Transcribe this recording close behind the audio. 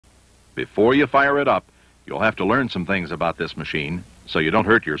Before you fire it up, you'll have to learn some things about this machine so you don't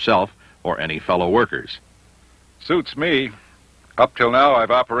hurt yourself or any fellow workers. Suits me. Up till now,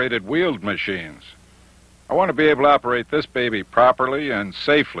 I've operated wheeled machines. I want to be able to operate this baby properly and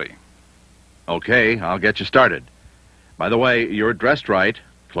safely. Okay, I'll get you started. By the way, you're dressed right,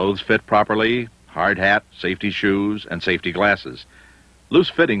 clothes fit properly, hard hat, safety shoes, and safety glasses.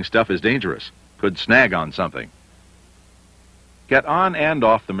 Loose-fitting stuff is dangerous. Could snag on something. Get on and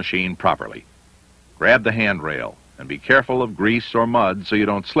off the machine properly. Grab the handrail and be careful of grease or mud so you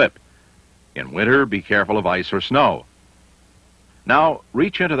don't slip. In winter, be careful of ice or snow. Now,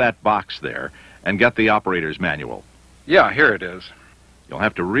 reach into that box there and get the operator's manual. Yeah, here it is. You'll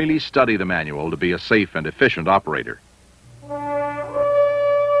have to really study the manual to be a safe and efficient operator.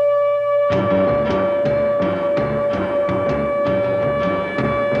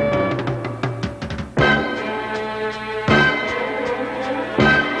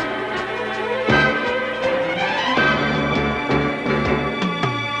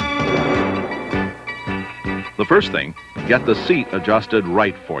 The first thing, get the seat adjusted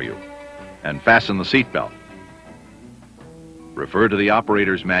right for you and fasten the seat belt. Refer to the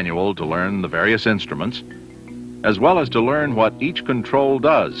operator's manual to learn the various instruments, as well as to learn what each control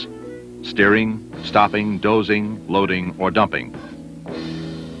does: steering, stopping, dozing, loading, or dumping.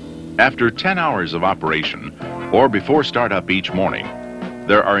 After 10 hours of operation, or before startup each morning,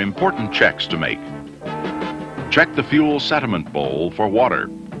 there are important checks to make. Check the fuel sediment bowl for water.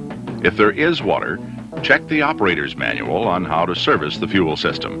 If there is water, check the operator's manual on how to service the fuel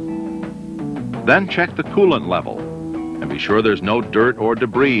system. Then check the coolant level and be sure there's no dirt or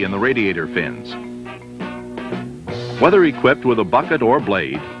debris in the radiator fins. Whether equipped with a bucket or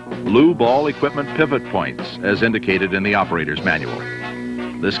blade, lube all equipment pivot points as indicated in the operator's manual.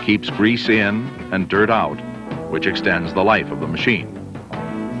 This keeps grease in and dirt out, which extends the life of the machine.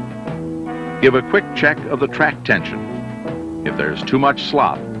 Give a quick check of the track tension. If there's too much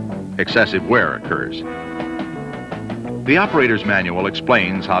slop, excessive wear occurs. The operator's manual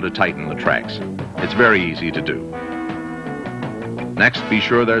explains how to tighten the tracks. It's very easy to do. Next, be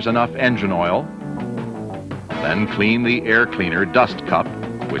sure there's enough engine oil. Then clean the air cleaner dust cup,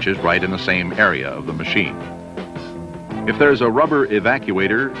 which is right in the same area of the machine. If there's a rubber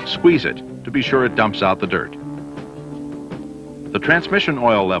evacuator, squeeze it to be sure it dumps out the dirt. The transmission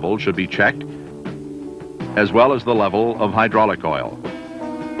oil level should be checked, as well as the level of hydraulic oil.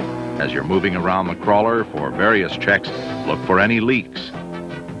 As you're moving around the crawler for various checks, look for any leaks.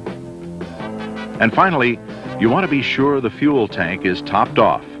 And finally, you want to be sure the fuel tank is topped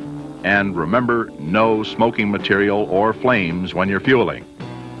off. And remember, no smoking material or flames when you're fueling.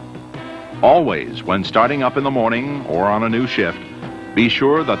 Always, when starting up in the morning or on a new shift, be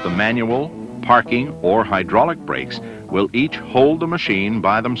sure that the manual, parking, or hydraulic brakes will each hold the machine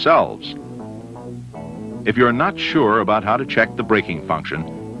by themselves. If you're not sure about how to check the braking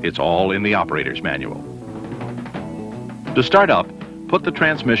function, it's all in the operator's manual. To start up, put the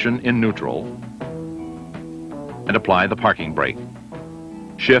transmission in neutral and apply the parking brake.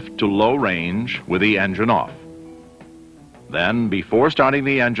 Shift to low range with the engine off. Then, before starting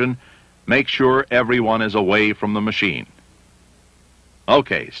the engine, make sure everyone is away from the machine.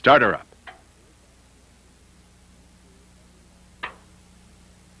 Okay, start her up.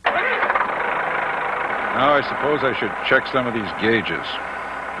 Now I suppose I should check some of these gauges.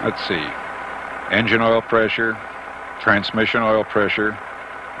 Let's see. Engine oil pressure, transmission oil pressure,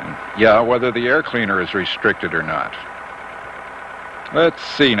 and yeah, whether the air cleaner is restricted or not. Let's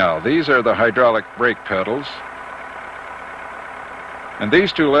see now. These are the hydraulic brake pedals. And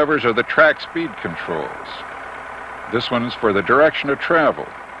these two levers are the track speed controls. This one's for the direction of travel.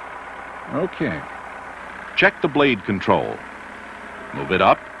 Okay. Check the blade control. Move it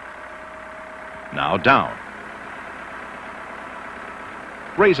up. Now down.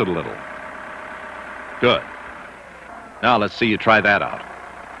 Raise it a little. Good. Now let's see you try that out.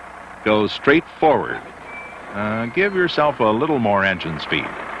 Go straight forward. Give yourself a little more engine speed.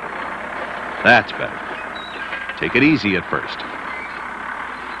 That's better. Take it easy at first.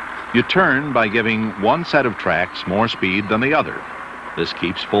 You turn by giving one set of tracks more speed than the other. This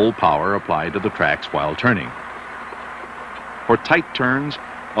keeps full power applied to the tracks while turning. For tight turns,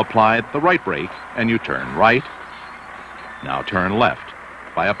 apply the right brake and you turn right. Now turn left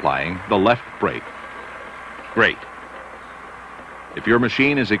by applying the left brake. Great. If your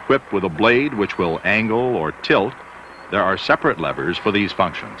machine is equipped with a blade which will angle or tilt, there are separate levers for these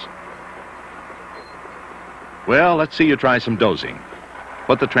functions. Well, let's see you try some dozing.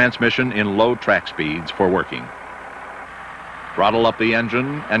 Put the transmission in low track speeds for working. Throttle up the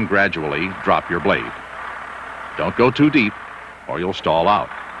engine and gradually drop your blade. Don't go too deep or you'll stall out.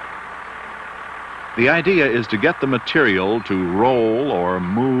 The idea is to get the material to roll or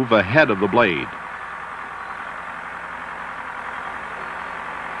move ahead of the blade.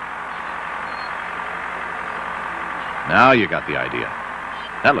 Now you got the idea.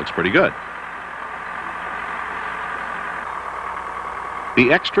 That looks pretty good.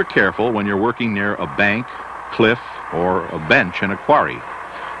 Be extra careful when you're working near a bank, cliff, or a bench in a quarry.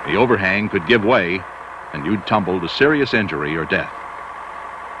 The overhang could give way, and you'd tumble to serious injury or death.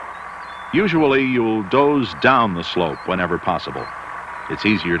 Usually, you'll doze down the slope whenever possible. It's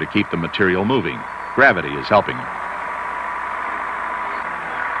easier to keep the material moving. Gravity is helping you.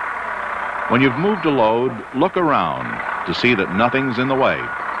 When you've moved a load, look around to see that nothing's in the way.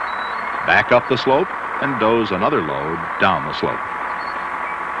 Back up the slope and doze another load down the slope.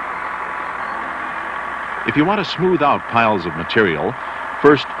 If you want to smooth out piles of material,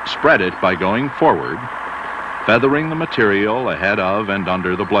 first spread it by going forward, feathering the material ahead of and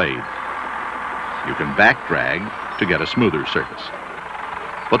under the blade. You can back drag to get a smoother surface.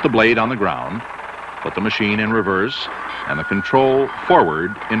 Put the blade on the ground, put the machine in reverse, and the control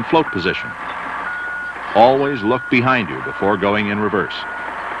forward in float position. Always look behind you before going in reverse.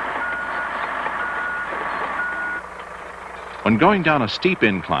 When going down a steep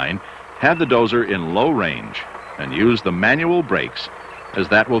incline, have the dozer in low range and use the manual brakes, as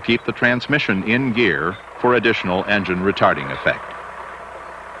that will keep the transmission in gear for additional engine retarding effect.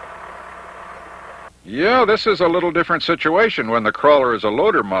 Yeah, this is a little different situation when the crawler is a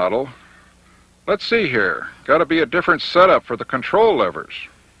loader model. Let's see here. Got to be a different setup for the control levers.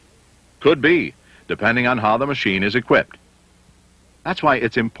 Could be, depending on how the machine is equipped. That's why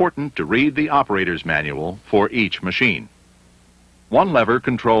it's important to read the operator's manual for each machine. One lever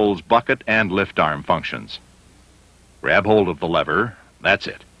controls bucket and lift arm functions. Grab hold of the lever, that's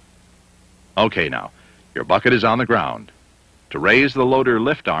it. Okay now, your bucket is on the ground. To raise the loader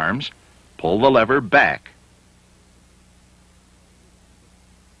lift arms, pull the lever back.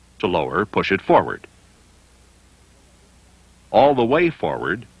 To lower, push it forward. All the way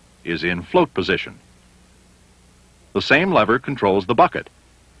forward is in float position. The same lever controls the bucket.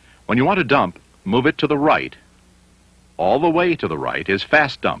 When you want to dump, move it to the right. All the way to the right is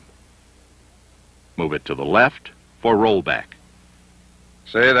fast dump. Move it to the left for rollback.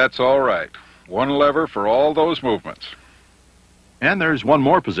 Say, that's all right. One lever for all those movements. And there's one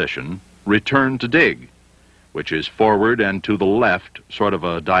more position, return to dig, which is forward and to the left, sort of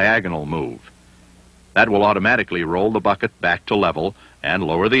a diagonal move. That will automatically roll the bucket back to level and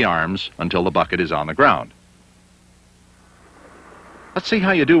lower the arms until the bucket is on the ground. Let's see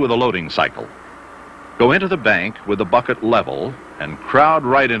how you do with a loading cycle. Go into the bank with the bucket level and crowd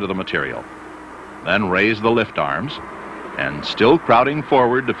right into the material. Then raise the lift arms, and still crowding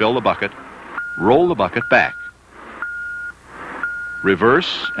forward to fill the bucket, roll the bucket back.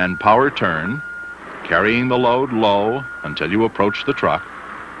 Reverse and power turn, carrying the load low until you approach the truck.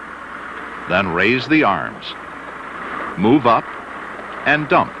 Then raise the arms. Move up and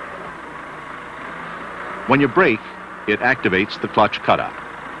dump. When you brake, it activates the clutch cutout.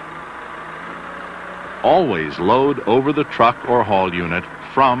 Always load over the truck or haul unit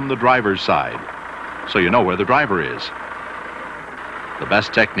from the driver's side, so you know where the driver is. The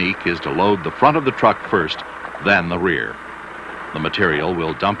best technique is to load the front of the truck first, then the rear. The material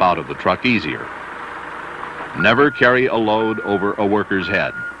will dump out of the truck easier. Never carry a load over a worker's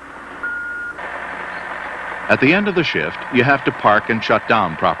head. At the end of the shift, you have to park and shut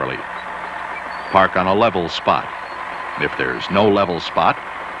down properly. Park on a level spot. If there's no level spot,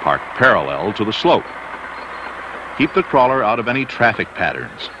 park parallel to the slope. Keep the crawler out of any traffic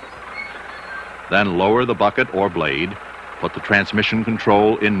patterns. Then lower the bucket or blade, put the transmission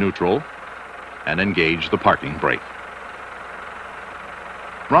control in neutral, and engage the parking brake.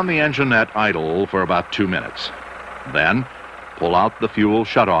 Run the engine at idle for about 2 minutes. Then, pull out the fuel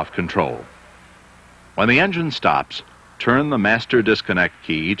shutoff control. When the engine stops, turn the master disconnect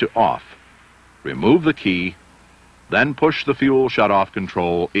key to off. Remove the key, then push the fuel shutoff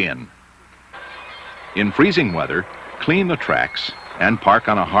control in. In freezing weather, clean the tracks and park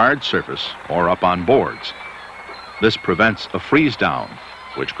on a hard surface or up on boards. This prevents a freeze down,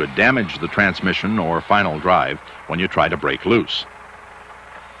 which could damage the transmission or final drive when you try to break loose.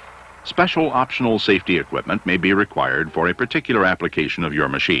 Special optional safety equipment may be required for a particular application of your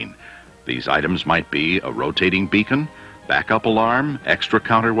machine. These items might be a rotating beacon, backup alarm, extra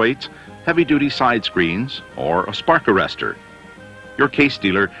counterweights, heavy-duty side screens, or a spark arrestor. Your case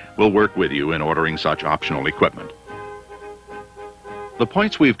dealer will work with you in ordering such optional equipment. The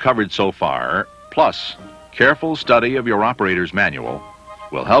points we've covered so far, plus careful study of your operator's manual,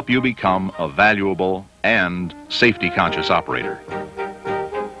 will help you become a valuable and safety-conscious operator.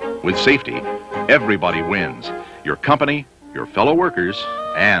 With safety, Everybody wins. Your company, your fellow workers,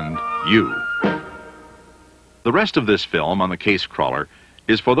 and you. The rest of this film on the case crawler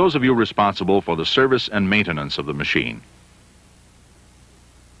is for those of you responsible for the service and maintenance of the machine.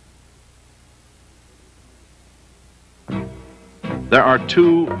 There are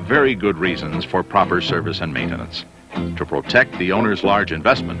two very good reasons for proper service and maintenance: to protect the owner's large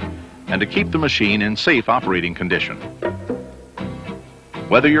investment and to keep the machine in safe operating condition.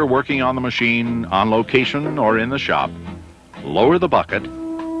 Whether you're working on the machine on location or in the shop, lower the bucket,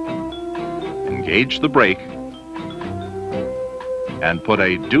 engage the brake, and put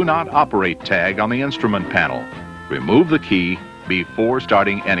a Do Not Operate tag on the instrument panel. Remove the key before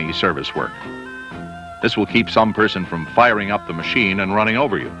starting any service work. This will keep some person from firing up the machine and running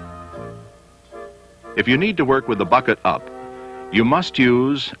over you. If you need to work with the bucket up, you must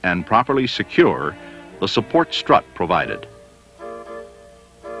use and properly secure the support strut provided.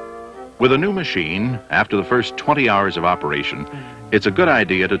 With a new machine, after the first 20 hours of operation, it's a good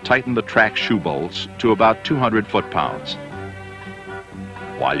idea to tighten the track shoe bolts to about 200 foot-pounds.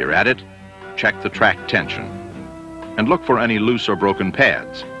 While you're at it, check the track tension and look for any loose or broken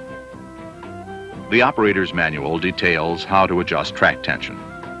pads. The operator's manual details how to adjust track tension.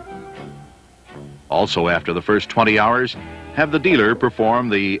 Also, after the first 20 hours, have the dealer perform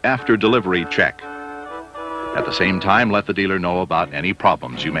the after-delivery check. At the same time, let the dealer know about any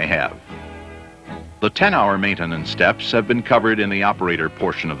problems you may have. The 10-hour maintenance steps have been covered in the operator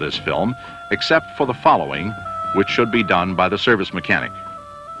portion of this film, except for the following, which should be done by the service mechanic.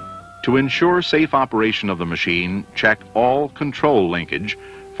 To ensure safe operation of the machine, check all control linkage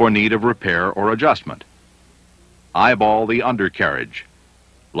for need of repair or adjustment. Eyeball the undercarriage.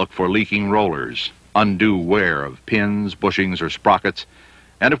 Look for leaking rollers, undue wear of pins, bushings, or sprockets,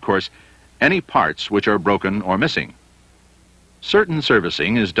 and of course, any parts which are broken or missing. Certain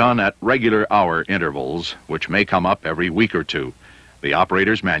servicing is done at regular hour intervals, which may come up every week or two. The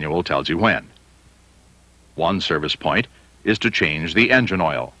operator's manual tells you when. One service point is to change the engine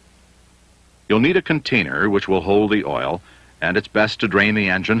oil. You'll need a container which will hold the oil, and it's best to drain the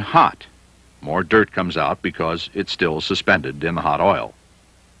engine hot. More dirt comes out because it's still suspended in the hot oil.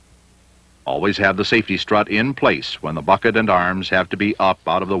 Always have the safety strut in place when the bucket and arms have to be up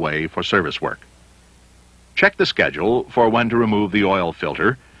out of the way for service work. Check the schedule for when to remove the oil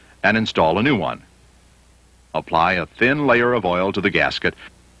filter and install a new one. Apply a thin layer of oil to the gasket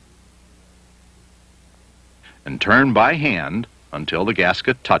and turn by hand until the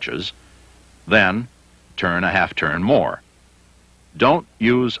gasket touches, then turn a half turn more. Don't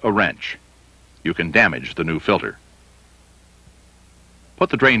use a wrench. You can damage the new filter. Put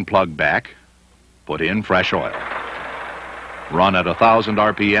the drain plug back, put in fresh oil. Run at 1,000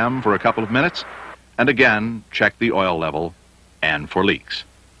 RPM for a couple of minutes, and again check the oil level and for leaks.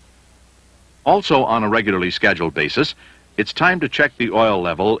 Also, on a regularly scheduled basis, it's time to check the oil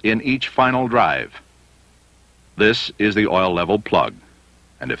level in each final drive. This is the oil level plug,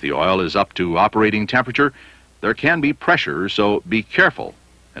 and if the oil is up to operating temperature, there can be pressure, so be careful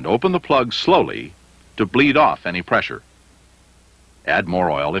and open the plug slowly to bleed off any pressure. Add more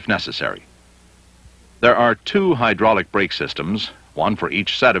oil if necessary. There are two hydraulic brake systems, one for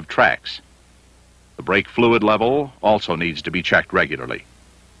each set of tracks. The brake fluid level also needs to be checked regularly.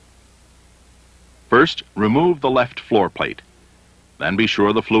 First, remove the left floor plate. Then be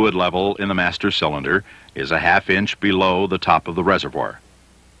sure the fluid level in the master cylinder is a ½ inch below the top of the reservoir.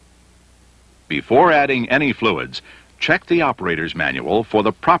 Before adding any fluids, check the operator's manual for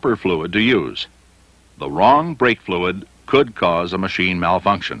the proper fluid to use. The wrong brake fluid could cause a machine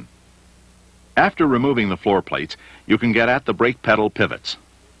malfunction. After removing the floor plates, you can get at the brake pedal pivots.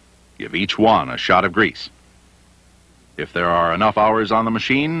 Give each one a shot of grease. If there are enough hours on the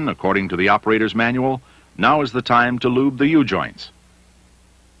machine, according to the operator's manual, now is the time to lube the U-joints.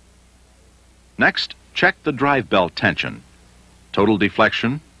 Next, check the drive belt tension. Total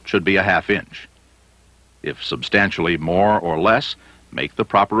deflection should be a ½ inch. If substantially more or less, make the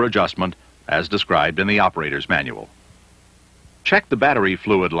proper adjustment as described in the operator's manual. Check the battery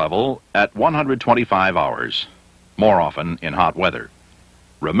fluid level at 125 hours, more often in hot weather.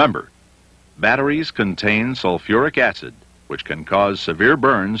 Remember, batteries contain sulfuric acid, which can cause severe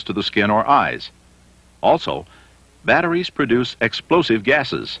burns to the skin or eyes. Also, batteries produce explosive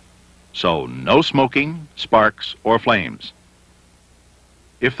gases, so no smoking, sparks, or flames.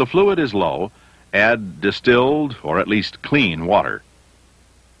 If the fluid is low, add distilled or at least clean water.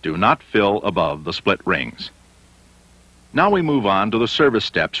 Do not fill above the split rings. Now we move on to the service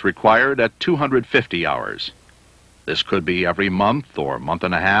steps required at 250 hours. This could be every month or month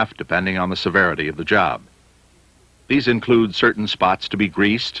and a half, depending on the severity of the job. These include certain spots to be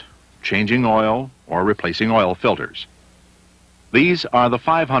greased, changing oil, or replacing oil filters. These are the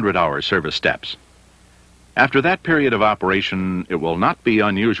 500-hour service steps. After that period of operation, it will not be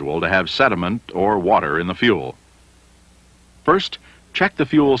unusual to have sediment or water in the fuel. First, check the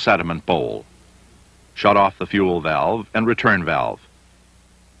fuel sediment bowl. Shut off the fuel valve and return valve.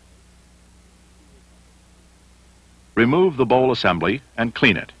 Remove the bowl assembly and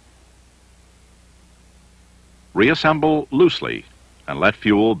clean it. Reassemble loosely and let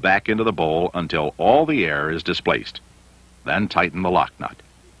fuel back into the bowl until all the air is displaced. Then tighten the lock nut.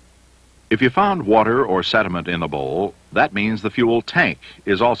 If you found water or sediment in the bowl, that means the fuel tank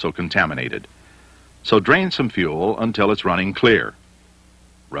is also contaminated. So drain some fuel until it's running clear.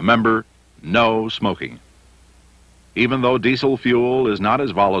 Remember, no smoking. Even though diesel fuel is not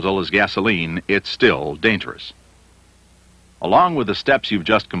as volatile as gasoline, it's still dangerous. Along with the steps you've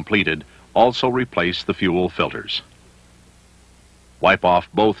just completed, also replace the fuel filters. Wipe off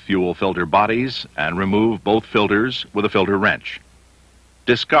both fuel filter bodies and remove both filters with a filter wrench.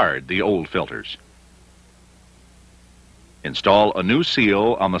 Discard the old filters. Install a new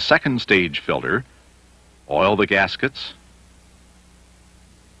seal on the second stage filter, oil the gaskets,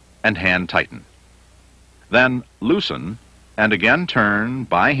 and hand tighten. Then loosen and again turn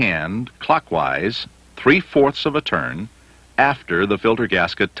by hand clockwise 3/4 of a turn after the filter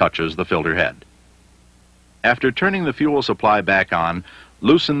gasket touches the filter head. After turning the fuel supply back on,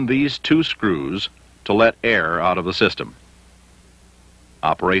 loosen these 2 screws to let air out of the system.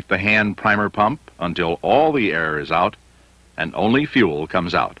 Operate the hand primer pump until all the air is out and only fuel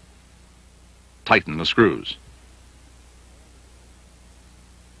comes out. Tighten the screws.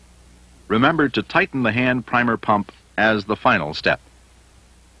 Remember to tighten the hand primer pump as the final step.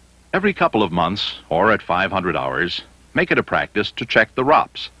 Every couple of months, or at 500 hours, make it a practice to check the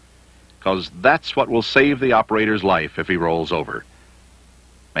ROPS, because that's what will save the operator's life if he rolls over.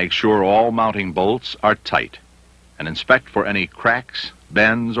 Make sure all mounting bolts are tight and inspect for any cracks,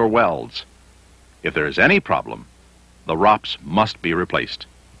 bends, or welds. If there is any problem, the ROPS must be replaced.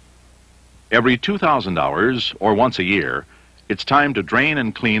 Every 2,000 hours, or once a year, it's time to drain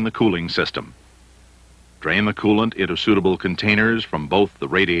and clean the cooling system. Drain the coolant into suitable containers from both the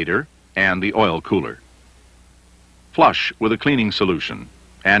radiator and the oil cooler. Flush with a cleaning solution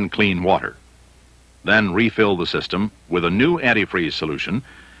and clean water. Then refill the system with a new antifreeze solution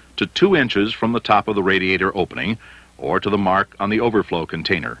to 2 inches from the top of the radiator opening or to the mark on the overflow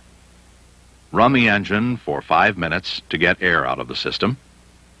container. Run the engine for 5 minutes to get air out of the system.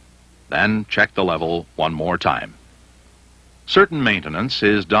 Then check the level one more time. Certain maintenance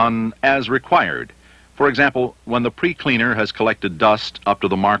is done as required. For example, when the pre-cleaner has collected dust up to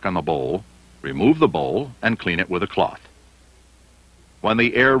the mark on the bowl, remove the bowl and clean it with a cloth. When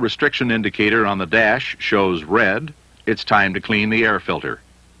the air restriction indicator on the dash shows red, it's time to clean the air filter.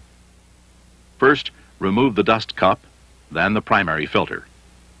 First, remove the dust cup, then the primary filter.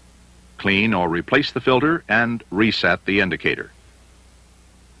 Clean or replace the filter and reset the indicator.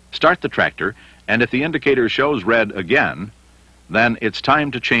 Start the tractor, and if the indicator shows red again, then it's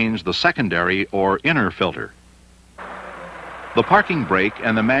time to change the secondary or inner filter. The parking brake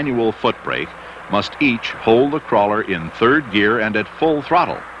and the manual foot brake must each hold the crawler in 3rd gear and at full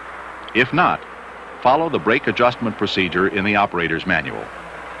throttle. If not, follow the brake adjustment procedure in the operator's manual.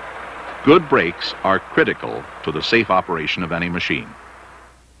 Good brakes are critical to the safe operation of any machine.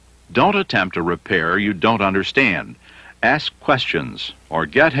 Don't attempt a repair you don't understand. Ask questions or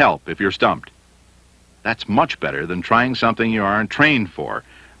get help if you're stumped. That's much better than trying something you aren't trained for.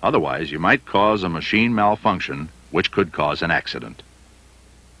 Otherwise, you might cause a machine malfunction, which could cause an accident.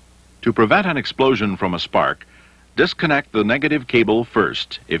 To prevent an explosion from a spark, disconnect the negative cable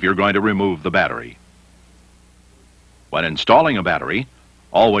first if you're going to remove the battery. When installing a battery,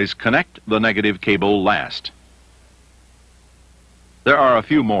 always connect the negative cable last. There are a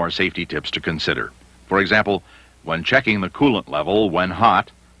few more safety tips to consider. For example, when checking the coolant level when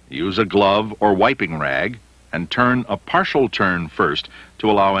hot, use a glove or wiping rag and turn a partial turn first to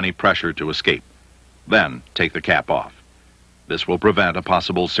allow any pressure to escape. Then take the cap off. This will prevent a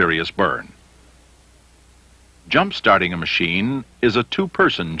possible serious burn. Jump-starting a machine is a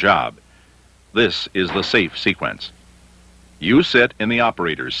 2-person job. This is the safe sequence. You sit in the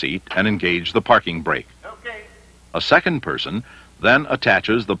operator's seat and engage the parking brake. Okay. A second person then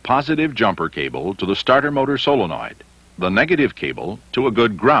attaches the positive jumper cable to the starter motor solenoid, the negative cable to a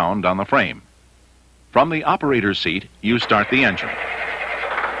good ground on the frame. From the operator's seat, you start the engine.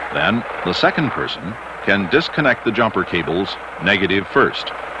 Then the second person can disconnect the jumper cables negative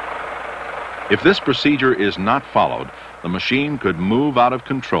first. If this procedure is not followed, the machine could move out of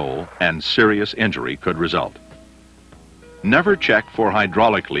control and serious injury could result. Never check for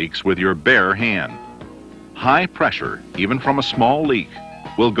hydraulic leaks with your bare hand. High pressure, even from a small leak,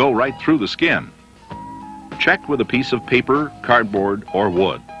 will go right through the skin. Check with a piece of paper, cardboard, or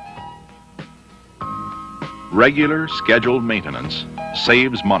wood. Regular, scheduled maintenance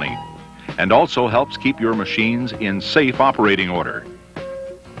saves money and also helps keep your machines in safe operating order.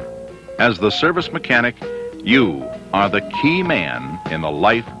 As the service mechanic, you are the key man in the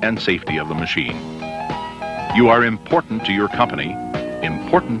life and safety of the machine. You are important to your company,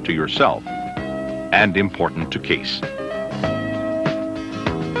 important to yourself, and important to Case.